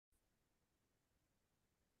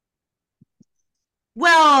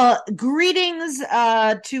Well, greetings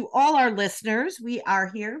to all our listeners. We are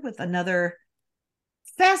here with another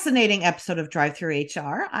fascinating episode of Drive Through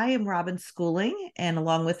HR. I am Robin Schooling, and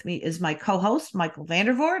along with me is my co-host, Michael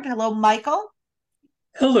Vandervoort. Hello, Michael.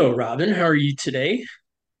 Hello, Robin. How are you today?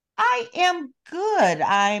 I am good.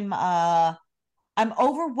 I'm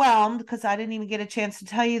overwhelmed because I didn't even get a chance to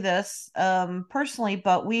tell you this personally,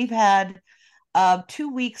 but we've had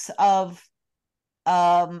 2 weeks of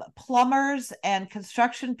plumbers and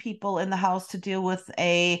construction people in the house to deal with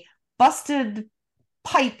a busted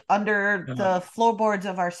pipe under Uh, the floorboards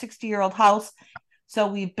of our 60-year-old house. So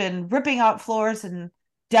we've been ripping out floors and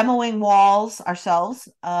demoing walls ourselves,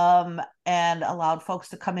 and allowed folks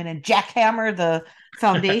to come in and jackhammer the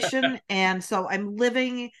foundation. And so I'm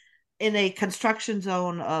living in a construction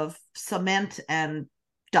zone of cement and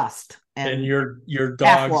dust and and your half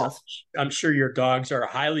dogs, walls. I'm sure your dogs are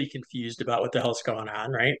highly confused about what the hell's going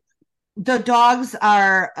on, right? The dogs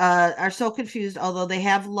are so confused, although they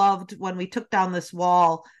have loved when we took down this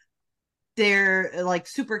wall. They're like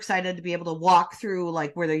super excited to be able to walk through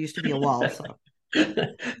like where there used to be a wall. So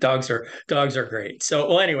Dogs are great. So,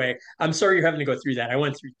 well, anyway, I'm sorry you're having to go through that. I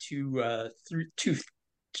went through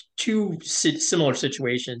similar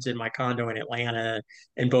situations in my condo in Atlanta,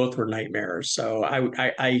 and both were nightmares. So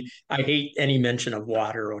I hate any mention of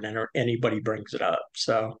water when anybody brings it up.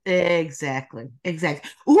 So, exactly.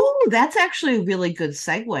 Ooh, that's actually a really good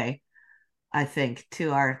segue, I think,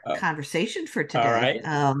 to our uh, conversation for all today.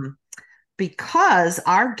 right. Because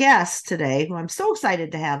our guest today, who I'm so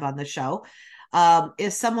excited to have on the show,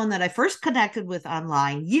 is someone that I first connected with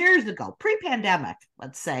online years ago, pre-pandemic,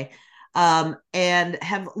 let's say, and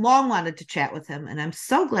have long wanted to chat with him. And I'm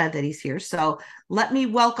so glad that he's here. So let me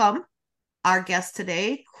welcome our guest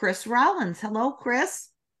today, Chris Rollins. Hello, Chris.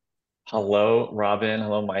 Hello, Robin.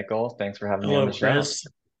 Hello, Michael. Thanks for having me on Hello, the show. Chris.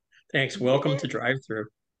 Thanks. Welcome Yeah. to Drive Through.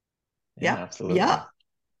 Yeah, Yep. absolutely. Yep.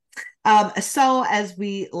 So as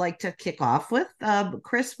we like to kick off with,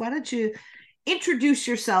 Chris, why don't you introduce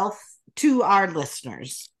yourself to our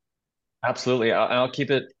listeners? Absolutely. I'll keep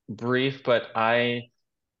it brief, but I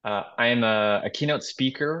am a keynote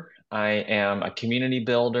speaker. I am a community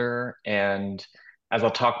builder, and as I'll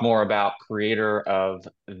talk more about, creator of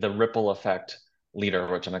the Ripple Effect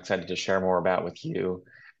Leader, which I'm excited to share more about with you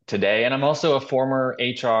today. And I'm also a former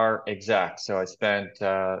HR exec, so I spent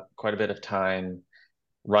quite a bit of time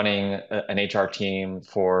running an HR team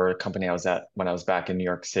for a company I was at when I was back in New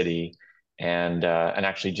York City, and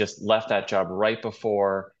actually just left that job right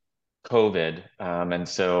before COVID. And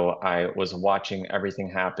so I was watching everything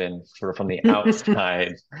happen sort of from the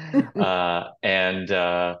outside,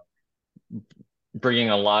 and bringing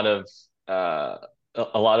uh,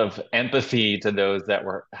 a lot of empathy to those that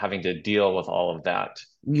were having to deal with all of that at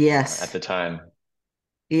Yes, the time.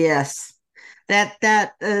 yes.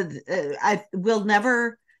 I will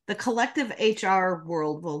never, the collective HR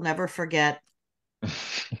world will never forget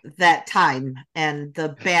that time and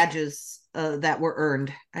the badges that were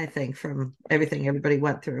earned, I think, from everything everybody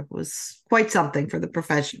went through. It was quite something for the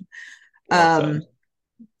profession. Well said. Um,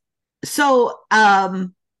 so,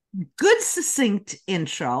 good, succinct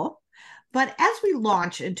intro. But as we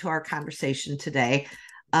launch into our conversation today,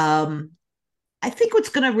 um, I think what's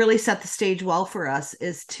going to really set the stage well for us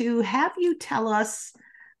is to have you tell us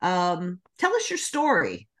your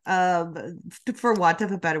story. For want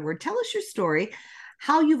of a better word, tell us your story,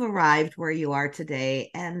 how you've arrived where you are today,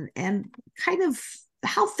 and kind of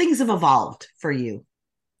how things have evolved for you.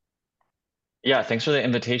 Yeah, thanks for the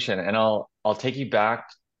invitation. And I'll take you back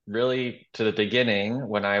really to the beginning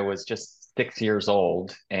when I was just 6 years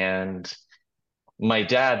old, and my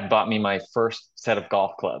dad bought me my first set of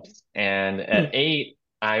golf clubs. And at Hmm. 8,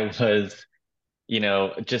 I was,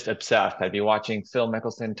 just obsessed. I'd be watching Phil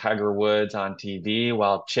Mickelson, Tiger Woods on TV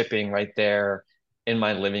while chipping right there in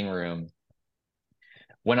my living room.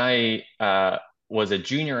 When I was a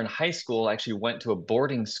junior in high school, I actually went to a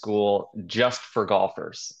boarding school just for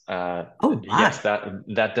golfers. Oh Yes, my.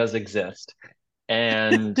 that does exist.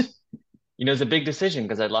 And it was a big decision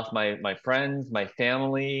because I left my friends, my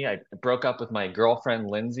family. I broke up with my girlfriend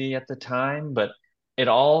Lindsay at the time, but it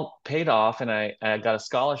all paid off, and I got a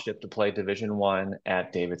scholarship to play Division 1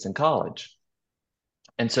 at Davidson College.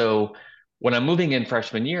 And so when I'm moving in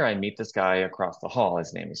freshman year, I meet this guy across the hall.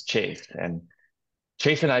 His name is Chase, and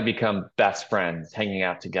Chase and I become best friends, hanging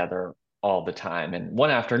out together all the time. And one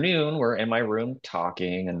afternoon, we're in my room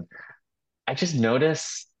talking, and I just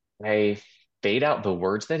notice I fade out the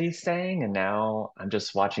words that he's saying, and now I'm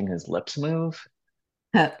just watching his lips move.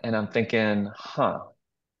 And I'm thinking, huh,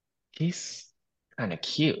 he's kind of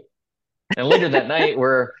cute. And later that night,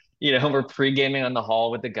 we're pre-gaming on the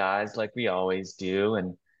hall with the guys like we always do.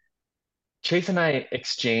 And Chase and I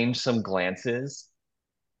exchange some glances.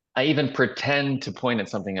 I even pretend to point at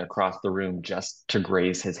something across the room just to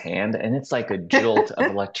graze his hand, and it's like a jolt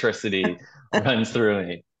of electricity runs through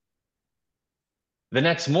me. The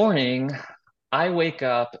next morning, I wake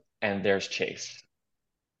up and there's Chase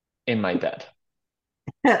in my bed.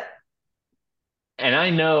 And I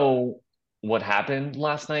know what happened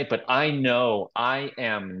last night, but I know I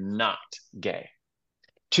am not gay.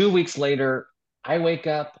 2 weeks later, I wake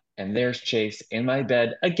up and there's Chase in my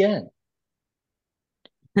bed again.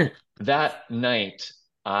 That night,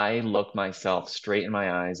 I look myself straight in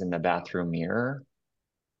my eyes in the bathroom mirror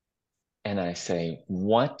and I say,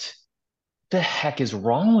 "What the heck is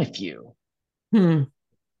wrong with you?" Hmm.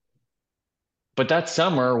 But that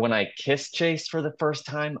summer, when I kissed Chase for the first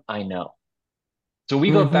time, I know. So we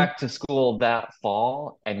go Mm-hmm. back to school that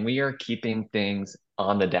fall and we are keeping things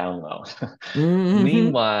on the down low. Mm-hmm.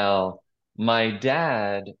 Meanwhile, my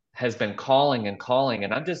dad has been calling and calling,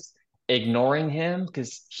 and I'm just ignoring him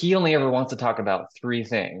because he only ever wants to talk about three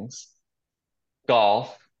things: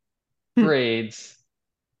 golf, grades,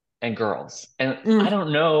 and girls. And I Mm.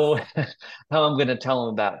 don't know how I'm going to tell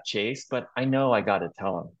him about Chase, but I know I got to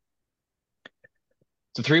tell him.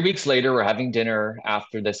 So 3 weeks later, we're having dinner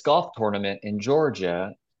after this golf tournament in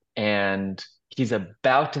Georgia, and he's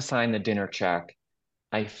about to sign the dinner check.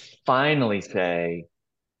 I finally say,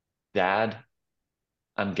 "Dad,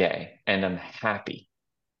 I'm gay and I'm happy.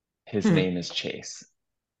 His Mm. name is Chase."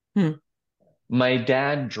 Mm. My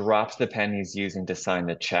dad drops the pen he's using to sign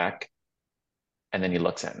the check, and then he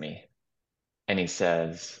looks at me and he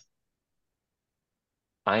says,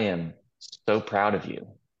 "I am so proud of you.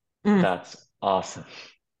 Mm. That's awesome."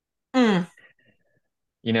 Mm.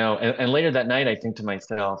 And later that night, I think to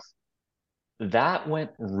myself, that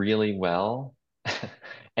went really well.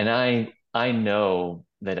 And I know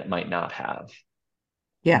that it might not have,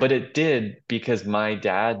 Yeah. but it did because my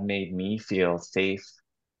dad made me feel safe,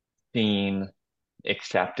 seen,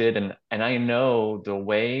 accepted. And I know the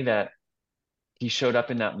way that he showed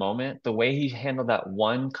up in that moment, the way he handled that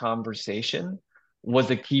one conversation was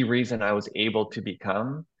the key reason I was able to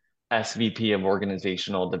become SVP of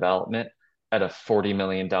organizational development at a $40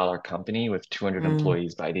 million company with 200 Mm.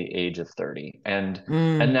 employees by the age of 30. And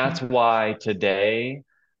Mm. that's why today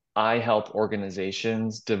I help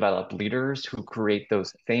organizations develop leaders who create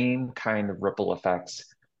those same kind of ripple effects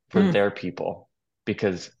for Mm. their people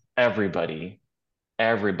because everybody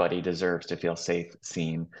deserves to feel safe,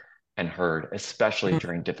 seen, and heard, especially Mm.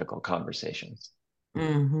 during difficult conversations.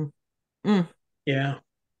 Mm-hmm. Mm. Yeah.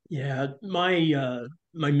 Yeah.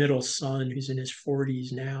 My middle son, who's in his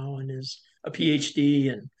 40s now and is a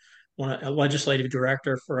PhD and a legislative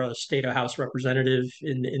director for a state house representative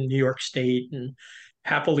in New York State and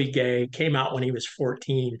happily gay, came out when he was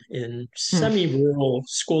 14 in Mm. semi-rural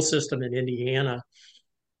school system in Indiana.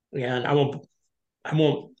 And I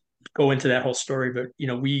won't go into that whole story, but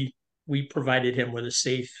we provided him with a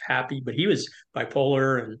safe, happy, but he was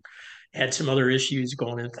bipolar and had some other issues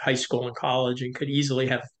going into high school and college and could easily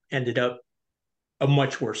have ended up a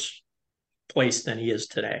much worse place than he is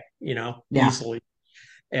today, Yeah. easily.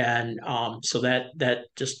 And so that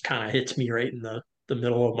just kind of hits me right in the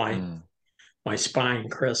middle of Mm. my spine,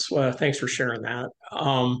 Chris. Well, thanks for sharing that.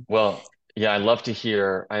 Well, yeah, I love to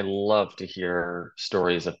hear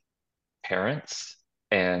stories of parents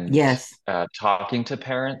and Yes. talking to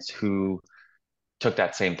parents who took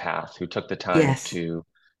that same path, who took the time Yes. to,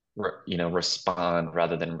 respond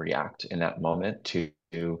rather than react in that moment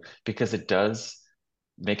because it does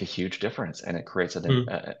make a huge difference and it creates Hmm.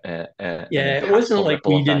 an Yeah, it wasn't impactful like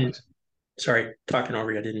ripple we didn't. effect. Sorry, talking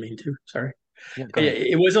over you. I didn't mean to. Sorry. Yeah, go ahead.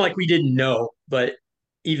 It wasn't like we didn't know, but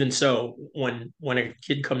even so, when a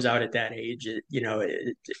kid comes out at that age,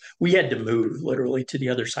 we had to move literally to the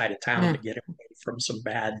other side of town to Mm. get him away from some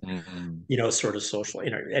bad, Mhm. sort of social.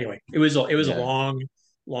 Anyway, it was a Yeah. long,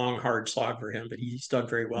 long, hard slog for him, but he's done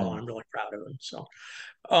very well. Mm. I'm really proud of him. So,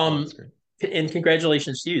 Oh, um, that's great. and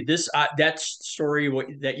congratulations to you. That story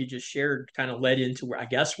that you just shared kind of led into where I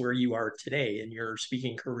guess where you are today in your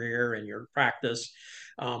speaking career and your practice,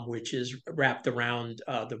 which is wrapped around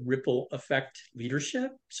the ripple effect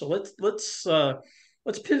leadership. So let's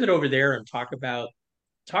pivot over there and talk about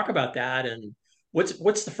that and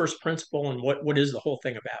what's the first principle and what is the whole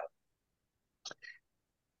thing about?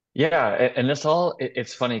 Yeah, and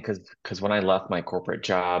it's funny because when I left my corporate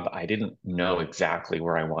job, I didn't know exactly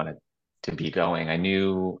where I wanted to be going. I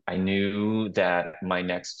knew that my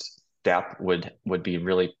next step would be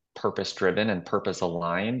really purpose driven and purpose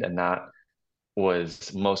aligned, and that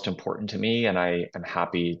was most important to me, and I am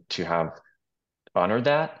happy to have honored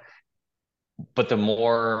that. But the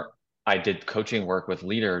more I did coaching work with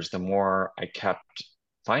leaders, the more I kept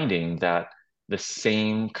finding that the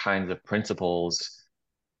same kinds of principles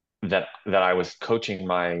that I was coaching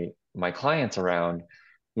my clients around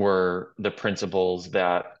were the principles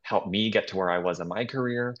that helped me get to where I was in my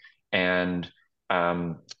career, and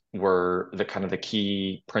um, were the kind of the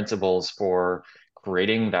key principles for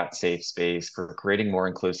creating that safe space, for creating more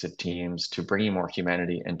inclusive teams, to bringing more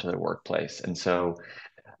humanity into the workplace. And so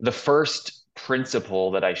the first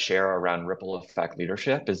principle that I share around ripple effect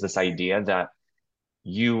leadership is this idea that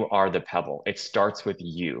you are the pebble. It starts with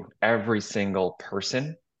you. Every single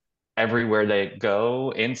person, everywhere they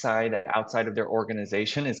go, inside and outside of their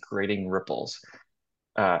organization, is creating ripples.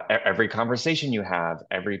 Every conversation you have,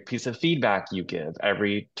 every piece of feedback you give,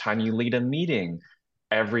 every time you lead a meeting,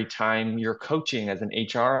 every time you're coaching as an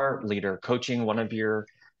HR leader, coaching one of your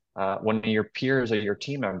peers or your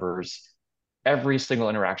team members, every single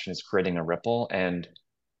interaction is creating a ripple. And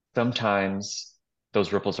sometimes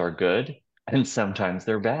those ripples are good and sometimes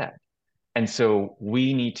they're bad. And so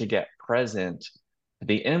we need to get present to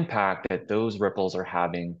the impact that those ripples are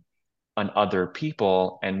having on other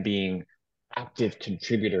people and being active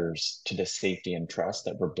contributors to the safety and trust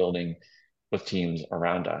that we're building with teams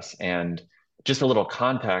around us. And just a little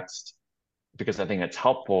context, because I think it's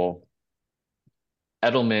helpful.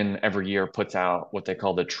 Edelman every year puts out what they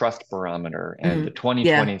call the trust barometer, and the Mhm.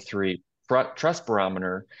 Yeah. 2023 trust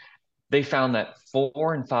barometer, they found that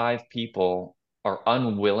 4 in 5 people are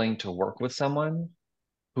unwilling to work with someone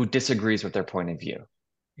who disagrees with their point of view.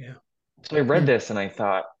 Yeah. So I read Mm. this and I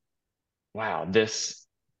thought, wow, this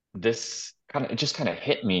kind of, it just kind of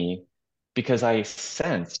hit me, because I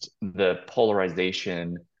sensed the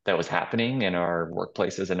polarization that was happening in our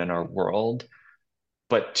workplaces and in our world.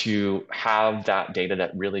 But to have that data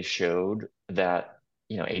that really showed that,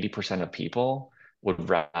 80% of people would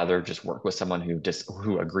rather just work with someone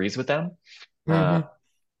who agrees with them, uh,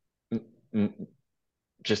 Hmm.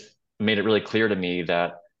 just made it really clear to me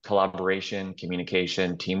that collaboration,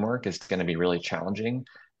 communication, teamwork is going to be really challenging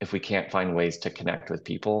if we can't find ways to connect with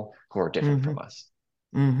people who are different Hmm. from us.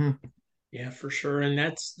 Hmm. Yeah, for sure. And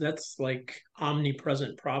that's like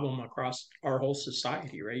omnipresent problem across our whole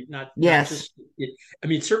society, right? Not Yes. just I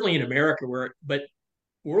mean, certainly in America but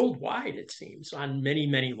worldwide it seems on many,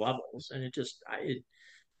 many levels. And it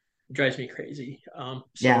drives me crazy. So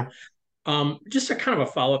Yeah. just a kind of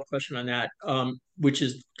a follow-up question on that, which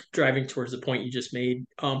is driving towards the point you just made.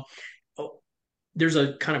 There's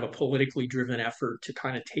a kind of a politically driven effort to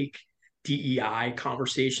kind of take DEI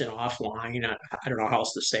conversation offline. I don't know how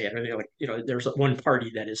else to say it. I mean, like, there's one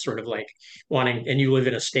party that is sort of like wanting, and you live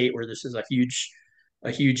in a state where this is a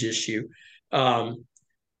huge issue. Um,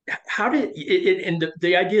 how did and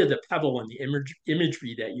the idea of the pebble and the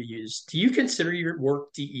imagery that you use, do you consider your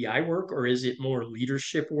work DEI work, or is it more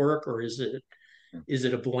leadership work, or is it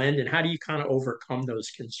a blend? And how do you kind of overcome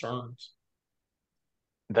those concerns?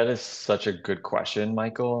 That is such a good question,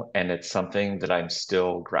 Michael, and it's something that I'm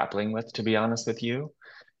still grappling with, to be honest with you.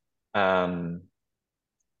 Um,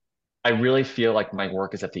 I really feel like my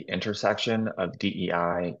work is at the intersection of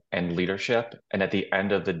DEI and leadership. And at the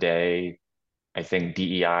end of the day, I think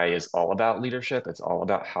DEI is all about leadership. It's all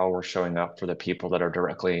about how we're showing up for the people that are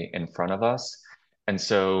directly in front of us. And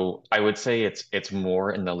so I would say it's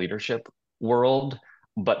more in the leadership world,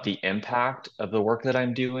 but the impact of the work that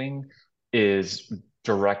I'm doing is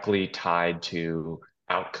directly tied to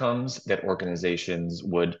outcomes that organizations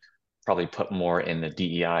would probably put more in the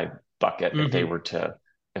DEI bucket Hmm. if they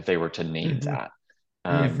were to name Hmm. that.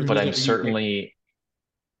 Yeah, for But those I'm of you, like, certainly,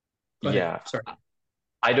 go ahead. yeah, Sorry.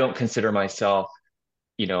 I don't consider myself,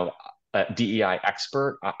 you know, a DEI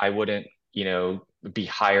expert. I wouldn't, be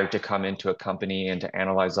hired to come into a company and to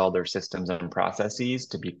analyze all their systems and processes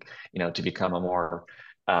to become a more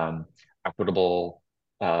um, equitable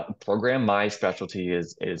program. My specialty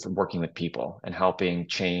is working with people and helping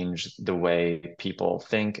change the way people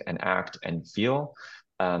think and act and feel,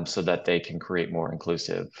 so that they can create more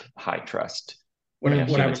inclusive, high trust, What I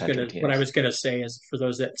was human-centered teams. gonna say is, for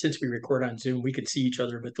those that, since we record on Zoom, we can see each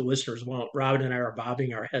other, but the listeners won't. Robin and I are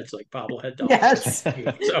bobbing our heads like bobblehead dolls as we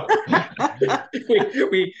Yes. speak. So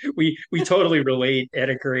we totally relate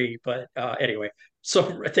and agree. But anyway,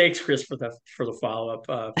 so thanks, Chris, for the follow up.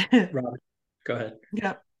 Robin, go ahead.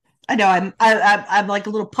 Yeah. I know I'm like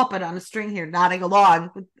a little puppet on a string here, nodding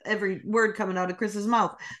along with every word coming out of Chris's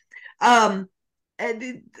mouth. Um,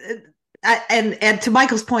 and and to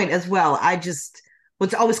Michael's point as well, I just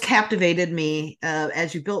what's always captivated me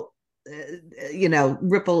as you built,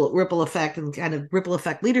 ripple effect and kind of ripple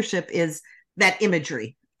effect leadership is that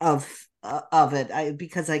imagery of it.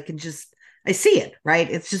 Because I can just I see it, right?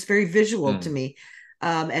 It's just very visual to Mm, me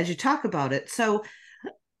as you talk about it. So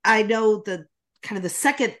I know the kind of the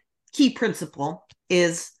second key principle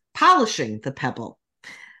is polishing the pebble.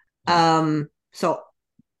 mm. So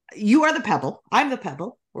you are the pebble, I'm the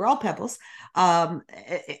pebble, we're all pebbles. Um,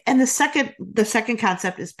 and the second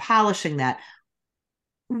concept is polishing that.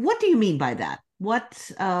 What do you mean by that?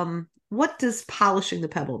 What does polishing the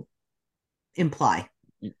pebble imply?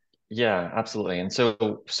 Y- Yeah, absolutely. And so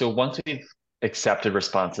once we've accepted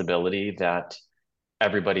responsibility that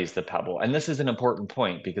everybody's the pebble, and this is an important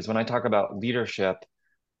point because when I talk about leadership,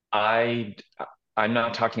 I I'm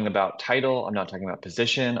not talking about title, I'm not talking about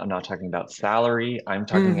position, I'm not talking about salary. I'm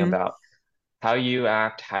talking Mm-hmm. about how you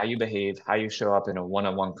act, how you behave, how you show up in a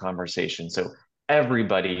one-on-one conversation. So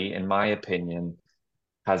everybody, in my opinion,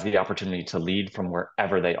 has the opportunity to lead from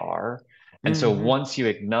wherever they are. And so Mm-hmm. once you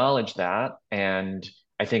acknowledge that, and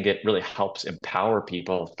I think it really helps empower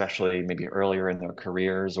people, especially maybe earlier in their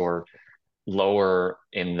careers or lower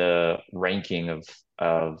in the ranking of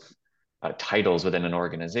titles within an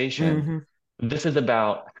organization. Mm-hmm. This is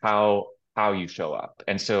about how you show up.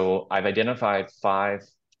 And so I've identified five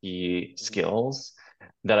key skills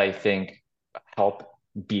that I think help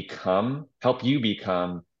help you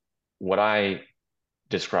become what I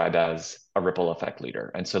describe as a ripple effect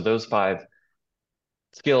leader. And so those five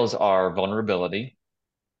skills are vulnerability,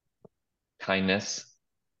 kindness,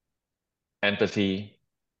 empathy,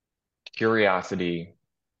 curiosity,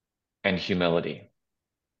 and humility.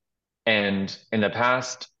 And in the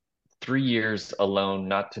past 3 years alone,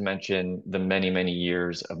 not to mention the many, many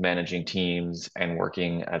years of managing teams and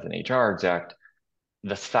working as an HR exec,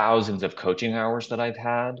 the thousands of coaching hours that I've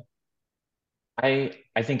had, I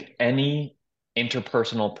think any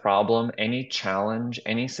interpersonal problem, any challenge,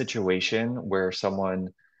 any situation where someone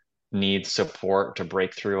needs support to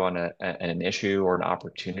break through on an issue or an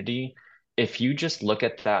opportunity, if you just look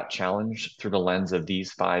at that challenge through the lens of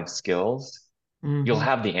these five skills, you'll Mm-hmm.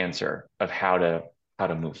 have the answer of how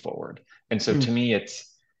to move forward. And so to Mm-hmm. me,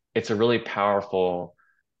 it's a really powerful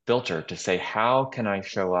filter to say, how can I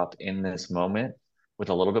show up in this moment with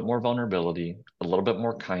a little bit more vulnerability, a little bit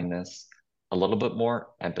more kindness, a little bit more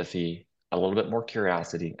empathy, a little bit more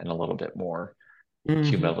curiosity, and a little bit more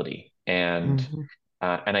Mm-hmm. humility. And Mm-hmm.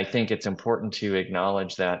 and I think it's important to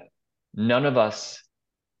acknowledge that none of us,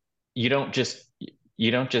 you don't just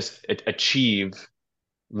you don't just achieve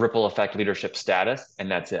ripple effect leadership status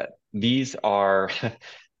and that's it. These are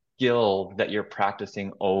skills that you're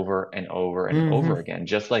practicing over and over and over Mm-hmm. again.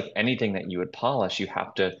 Just like anything that you would polish, you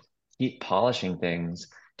have to keep polishing things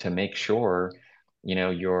to make sure,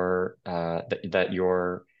 that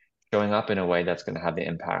you're showing up in a way that's going to have the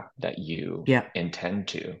impact that you Yeah. intend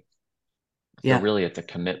to. So Yeah. really, it's a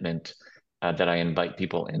commitment that I invite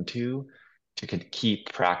people into to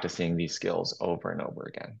keep practicing these skills over and over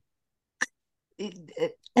again.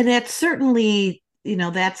 And that's certainly,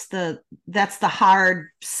 that's the hard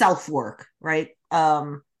self work, right?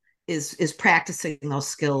 Is practicing those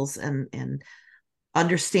skills and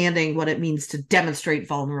understanding what it means to demonstrate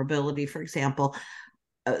vulnerability, for example.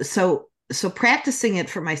 So practicing it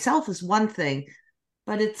for myself is one thing,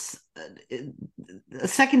 but it's a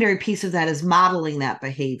secondary piece of that is modeling that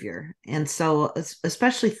behavior. And so,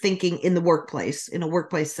 especially thinking in a workplace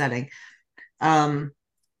setting, um,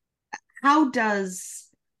 how does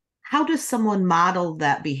how does someone model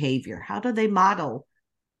that behavior? How do they model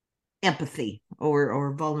empathy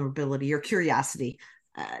or vulnerability or curiosity?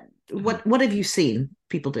 Uh, Mhm. what have you seen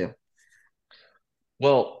people do?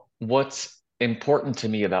 Well, what's important to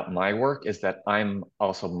me about my work is that I'm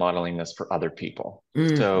also modeling this for other people.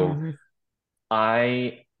 So Mm-hmm.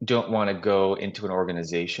 I don't want to go into an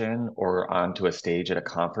organization or onto a stage at a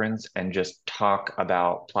conference and just talk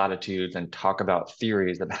about platitudes and talk about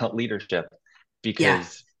theories about leadership Yeah.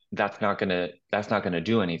 because that's not gonna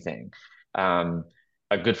do anything. Um,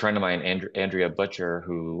 a good friend of mine, Andrea Butcher,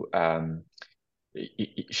 who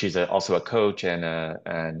she's also a coach and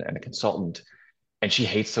a consultant, and she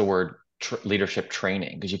hates the word leadership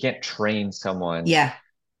training because you can't train someone Yeah.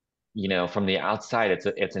 from the outside.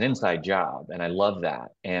 It's an inside job, and I love that.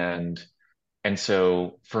 And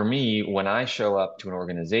so for me, when I show up to an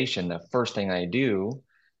organization, the first thing I do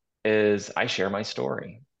is I share my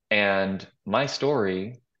story. And my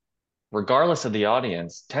story, regardless of the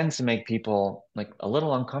audience, tends to make people like a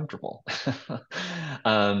little uncomfortable.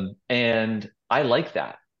 And I like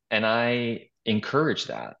that. And I encourage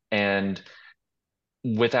that. And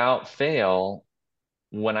without fail,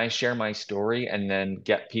 when I share my story and then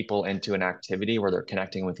get people into an activity where they're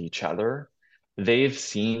connecting with each other, they've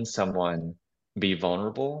seen someone be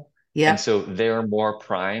vulnerable. And Yep. so they're more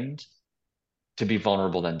primed to be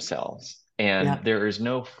vulnerable themselves. And Yeah. there is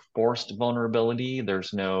no forced vulnerability.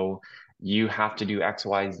 There's no, you have to do X,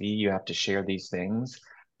 Y, Z, you have to share these things.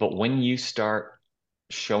 But when you start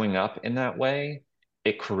showing up in that way,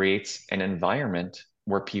 it creates an environment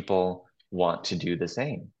where people want to do the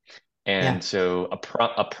same. Yeah. And so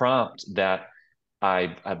a prompt that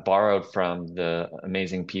I borrowed from the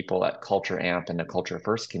amazing people at Culture Amp and the Culture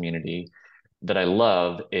First community that I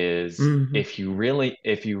love is Hmm. if you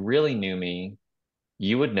really knew me,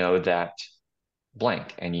 you would know that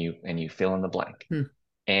blank, and you fill in the blank. Hmm.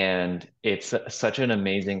 And it's such an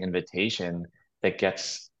amazing invitation that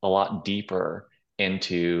gets a lot deeper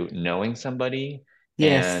into knowing somebody.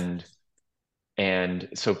 Yes. And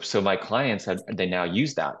so my clients have, they now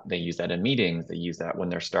use that. They use that in meetings. They use that when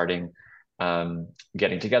they're starting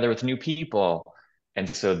getting together with new people. And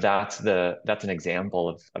so that's an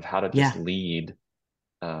example of how to just Yeah. lead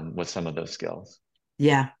with some of those skills.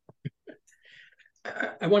 Yeah.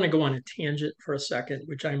 I want to go on a tangent for a second,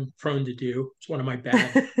 which I'm prone to do. It's one of my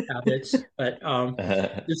bad habits, but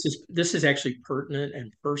this is actually pertinent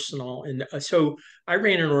and personal. And so I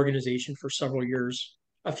ran an organization for several years,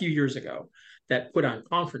 a few years ago, that put on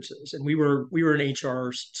conferences, and we were in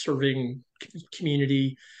HR serving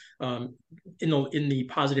community in the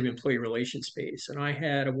positive employee relations space. And I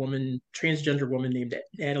had a transgender woman named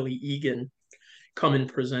Natalie Egan come and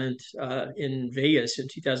present in Vegas in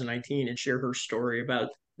 2019 and share her story about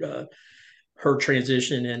uh, her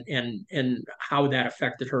transition and how that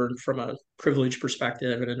affected her from a privilege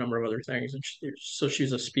perspective and a number of other things. And so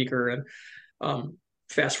she's a speaker. And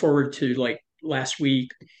fast forward to like last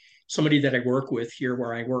week, somebody that I work with here,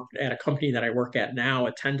 where I work at a company that I work at now,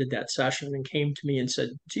 attended that session and came to me and said,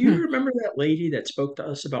 "Do you Hmm. remember that lady that spoke to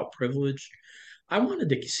us about privilege? I wanted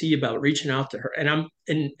to see about reaching out to her." And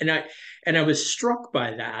I was struck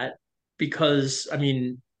by that because I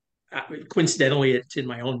mean, coincidentally, it's in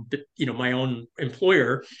my own my own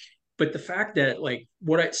employer, but the fact that like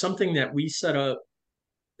something that we set up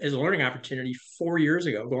as a learning opportunity 4 years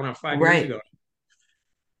ago, going on 5 years Right. ago,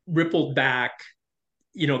 rippled back,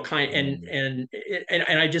 kind Mm,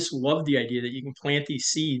 and I just love the idea that you can plant these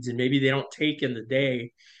seeds and maybe they don't take in the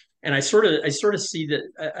day. And I sort of see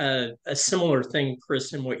that a similar thing,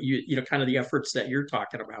 Chris, in what kind of the efforts that you're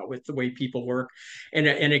talking about with the way people work, and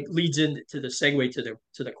it leads into the segue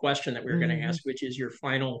to the question that we were going to Hmm. ask, which is your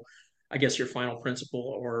final, I guess your final principle,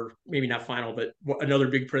 or maybe not final, but another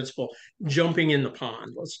big principle, jumping in the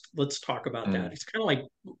pond. Let's talk about that. mm, It's kind of like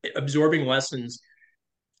absorbing lessons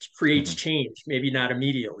creates mhm. change, maybe not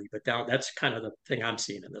immediately, but that's kind of the thing I'm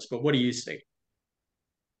seeing in this. But what do you think?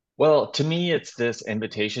 Well, to me, it's this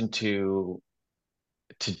invitation to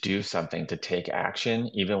do something, to take action,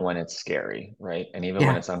 even when it's scary, right? And even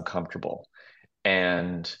when Yeah. it's uncomfortable.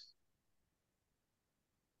 And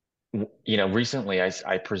recently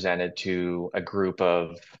I presented to a group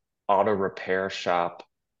of auto repair shop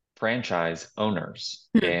franchise owners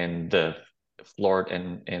Hmm. in the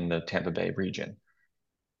Florida in the Tampa Bay region.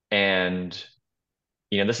 And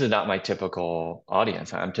this is not my typical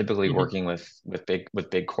audience. I'm typically Mhm. working with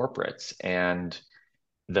big corporates. And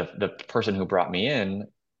the person who brought me in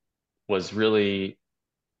was really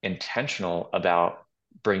intentional about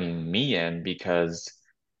bringing me in because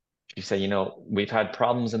she said, we've had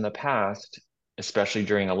problems in the past, especially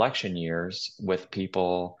during election years, with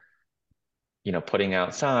people, putting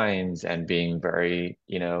out signs and being very,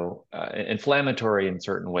 inflammatory in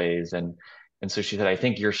certain ways. And so she said, I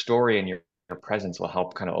think your story and your presence will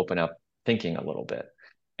help kind of open up thinking a little bit.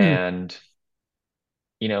 Hmm. And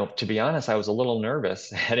to be honest, I was a little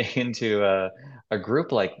nervous heading into a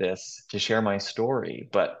group like this to share my story.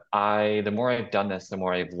 But the more I've done this, the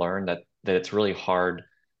more I've learned that it's really hard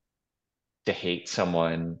to hate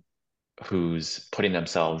someone who's putting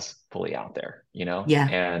themselves fully out there,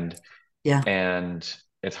 Yeah. Yeah. and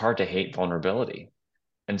it's hard to hate vulnerability.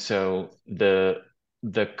 And so the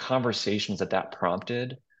conversations that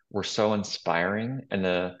prompted were so inspiring, and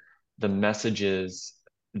the messages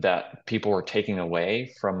that people were taking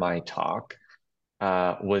away from my talk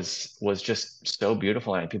was just so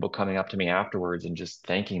beautiful, and people coming up to me afterwards and just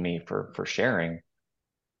thanking me for sharing.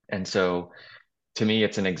 And so to me,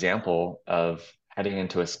 it's an example of heading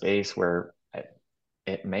into a space where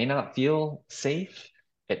it may not feel safe.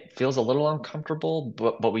 It feels a little uncomfortable,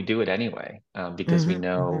 but we do it anyway because Hmm.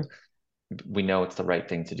 Hmm. we know it's the right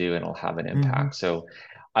thing to do and it'll have an Hmm. impact. So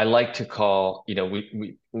I like to call,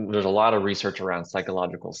 we there's a lot of research around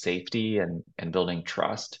psychological safety and building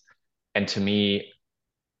trust. And to me,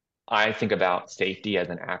 I think about safety as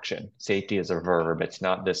an action. Safety is a verb. It's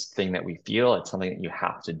not this thing that we feel. It's something that you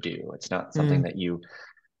have to do. It's not something Hmm. that you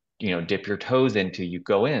dip your toes into. You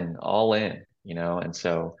go in all in, and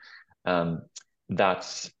so Um,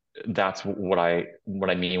 that's that's what I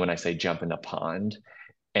mean when I say jump in the pond.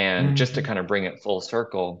 And just to Mm-hmm. kind of bring it full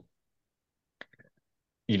circle,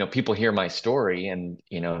 people hear my story and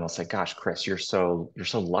they'll say, "Gosh, Chris, you're so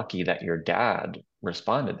lucky that your dad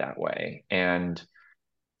responded that way." And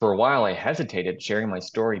for a while, I hesitated sharing my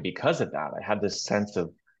story because of that. I had this sense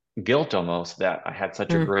of guilt almost that I had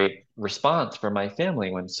such a great response from my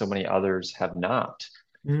family when so many others have not.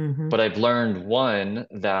 Mm-hmm. But I've learned, one,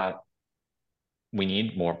 that we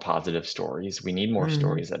need more positive stories. We need more Mm-hmm.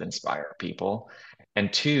 stories that inspire people.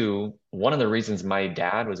 And two, one of the reasons my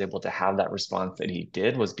dad was able to have that response that he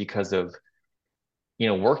did was because of,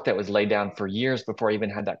 work that was laid down for years before I even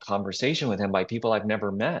had that conversation with him by people I've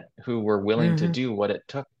never met who were willing to Mm-hmm. do what it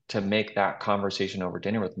took to make that conversation over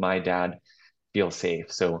dinner with my dad feel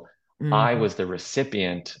safe. So I Mm-hmm. was the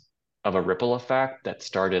recipient of a ripple effect that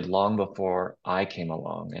started long before I came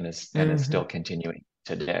along and is Mm-hmm. still continuing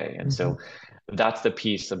today. And Mm-hmm. so that's the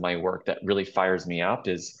piece of my work that really fires me up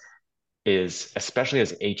is especially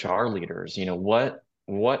as HR leaders,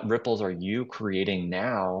 what ripples are you creating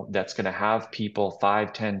now that's going to have people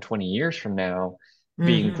 5, 10, 20 years from now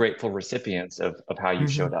being Mm-hmm. grateful recipients of how you Mm-hmm.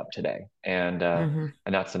 showed up today? And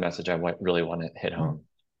that's the message really want to hit Mm-hmm. home.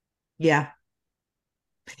 Yeah.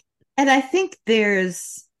 And I think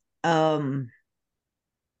um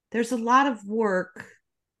there's a lot of work.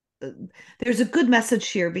 There's a good message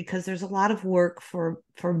here because there's a lot of work for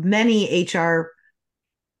many HR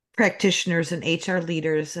practitioners and HR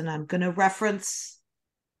leaders, and I'm going to reference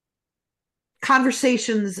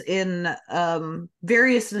conversations in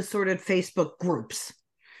various and assorted Facebook groups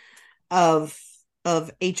of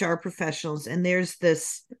HR professionals, and there's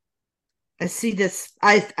this. I see this.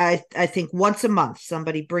 I think once a month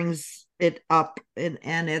somebody brings it up,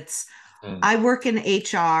 and it's Mm, I work in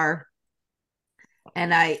HR,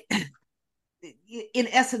 and in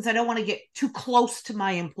essence, I don't want to get too close to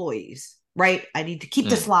my employees, right? I need to keep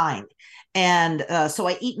this mm, line. And so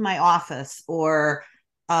I eat in my office, or,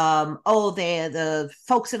 the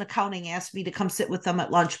folks in accounting asked me to come sit with them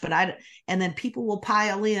at lunch, and then people will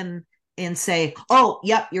pile in and say, oh,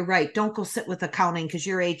 yep, you're right. Don't go sit with accounting because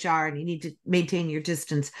you're HR and you need to maintain your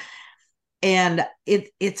distance. And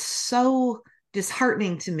it's so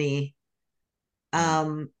disheartening to me, mm,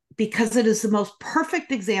 um, because it is the most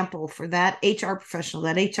perfect example for that HR professional,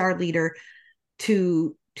 that HR leader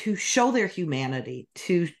to show their humanity,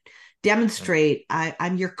 to mm, demonstrate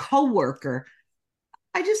I'm your coworker.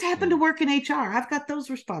 I just happen to mm. work in HR. I've got those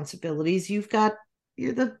responsibilities. You're got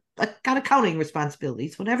accounting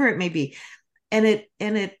responsibilities, whatever it may be, and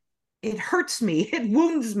it hurts me. It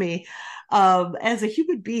wounds me, as a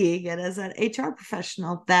human being and as an HR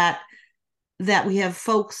professional, that we have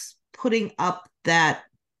folks putting up that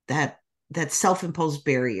that self-imposed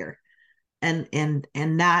barrier, and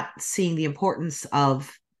not seeing the importance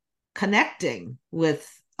of connecting with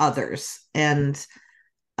others, and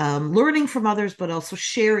learning from others, but also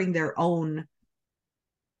sharing their own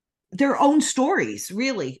stories,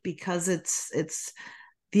 really, because it's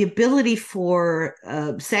the ability for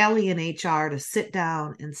Sally in HR to sit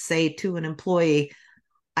down and say to an employee,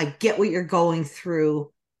 I get what you're going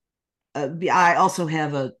through. I also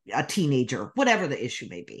have a teenager, whatever the issue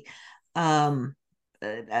may be.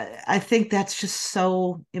 I think that's just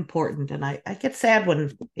so important. And I get sad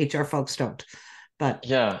when HR folks don't. But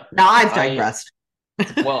Yeah. now I've I digressed.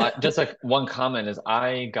 just like one comment is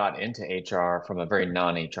I got into HR from a very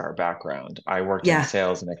non-HR background. I worked in Yeah.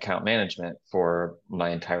 sales and account management for my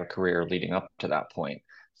entire career leading up to that point.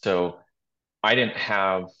 So I didn't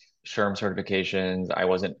have SHRM certifications. I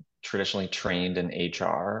wasn't traditionally trained in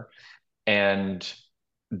HR. And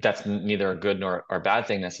that's neither a good nor or bad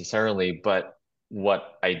thing necessarily. But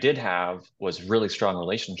what I did have was really strong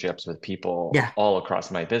relationships with people Yeah. all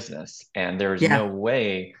across my business. And there's no Yeah.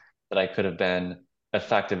 way that I could have been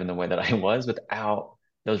effective in the way that I was without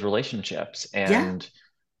those relationships. Yeah. And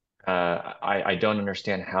I don't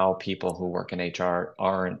understand how people who work in HR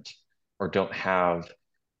aren't or don't have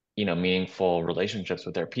meaningful relationships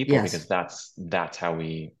with their people because Yes. that's how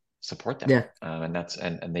we support them. Yeah.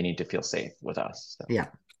 And they need to feel safe with us. So Yeah.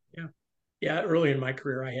 Yeah. Yeah, early in my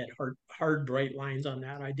career, I had hard, bright lines on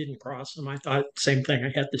that. I didn't cross them. I thought same thing.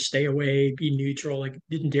 I had to stay away, be neutral. I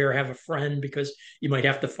didn't dare have a friend because you might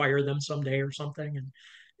have to fire them someday or something. And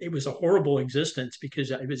it was a horrible existence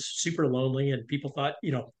because I was super lonely, and people thought,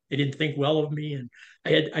 they didn't think well of me. And I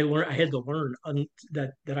had to learn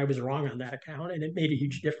that I was wrong on that account, and it made a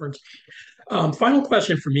huge difference. Final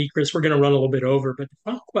question for me, Chris. We're going to run a little bit over, but the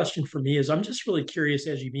final question for me is I'm just really curious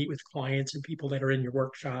as you meet with clients and people that are in your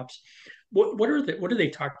workshops, what do they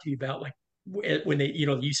talk to you about? Like, when they,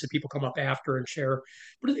 you said people come up after and share,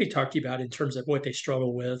 what do they talk to you about in terms of what they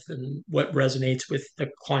struggle with and what resonates with the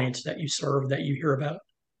clients that you serve that you hear about?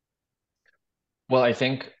 Well, I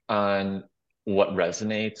think on what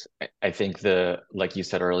resonates, I think like you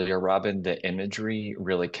said earlier, Robin, the imagery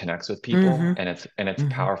really connects with people, Mm-hmm. and it's Mm-hmm.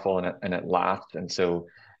 powerful, and it lasts. And so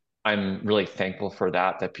I'm really thankful for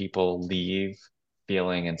that, that people leave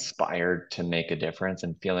feeling inspired to make a difference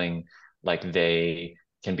and feeling like they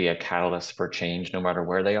can be a catalyst for change no matter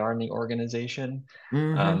where they are in the organization.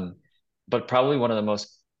 Mm-hmm. Um, but probably one of the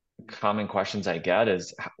most common questions I get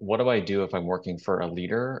is, what do I do if I'm working for a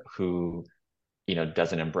leader who,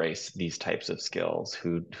 doesn't embrace these types of skills,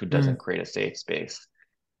 who doesn't create a safe space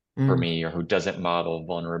for Mm-hmm. me, or who doesn't model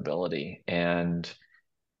vulnerability? And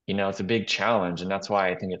it's a big challenge. And that's why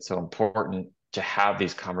I think it's so important to have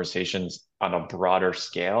these conversations on a broader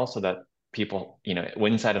scale so that people,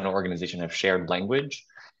 inside an organization have shared language.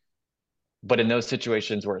 But in those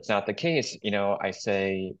situations where it's not the case, I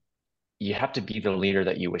say you have to be the leader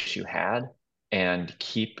that you wish you had and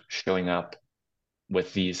keep showing up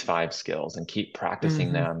with these 5 skills and keep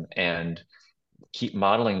practicing Mm-hmm. them and keep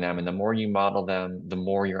modeling them. And the more you model them, the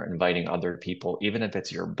more you're inviting other people, even if it's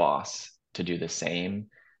your boss, to do the same.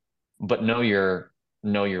 But know your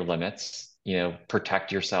limits,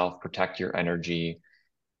 protect yourself, protect your energy.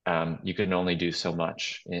 You can only do so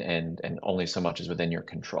much, and only so much is within your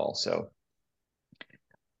control. So,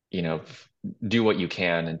 you know, do what you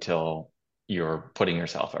can until you're putting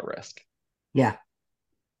yourself at risk. Yeah.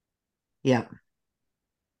 Yeah.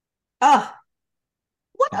 Oh,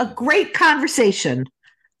 what a great conversation,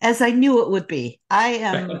 as I knew it would be.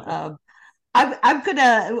 I'm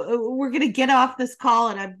gonna we're gonna get off this call,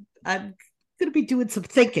 and I'm gonna be doing some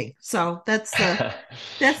thinking. So that's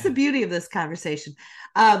the beauty of this conversation.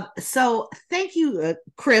 So thank you,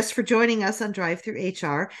 Chris, for joining us on Drive Through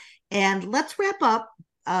HR. And let's wrap up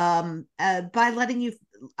by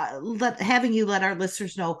having you let our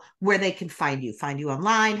listeners know where they can find you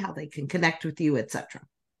online, how they can connect with you, etc.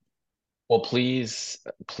 Well, please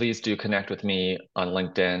do connect with me on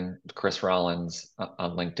LinkedIn, Chris Rollins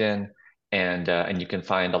on LinkedIn, and you can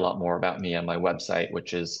find a lot more about me on my website,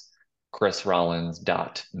 which is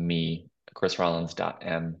chrisrollins.me,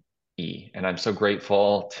 chrisrollins.me. And I'm so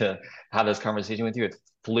grateful to have this conversation with you. It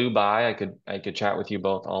flew by. I could chat with you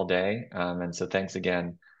both all day, and so thanks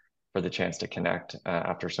again for the chance to connect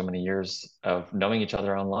after so many years of knowing each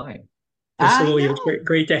other online. I Absolutely. It's know.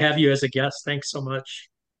 great to have you as a guest. Thanks so much.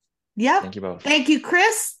 Yep. Thank you both. Thank you,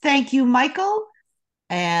 Chris. Thank you, Michael.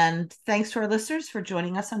 And thanks to our listeners for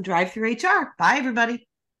joining us on Drive Through HR. Bye, everybody.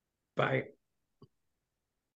 Bye.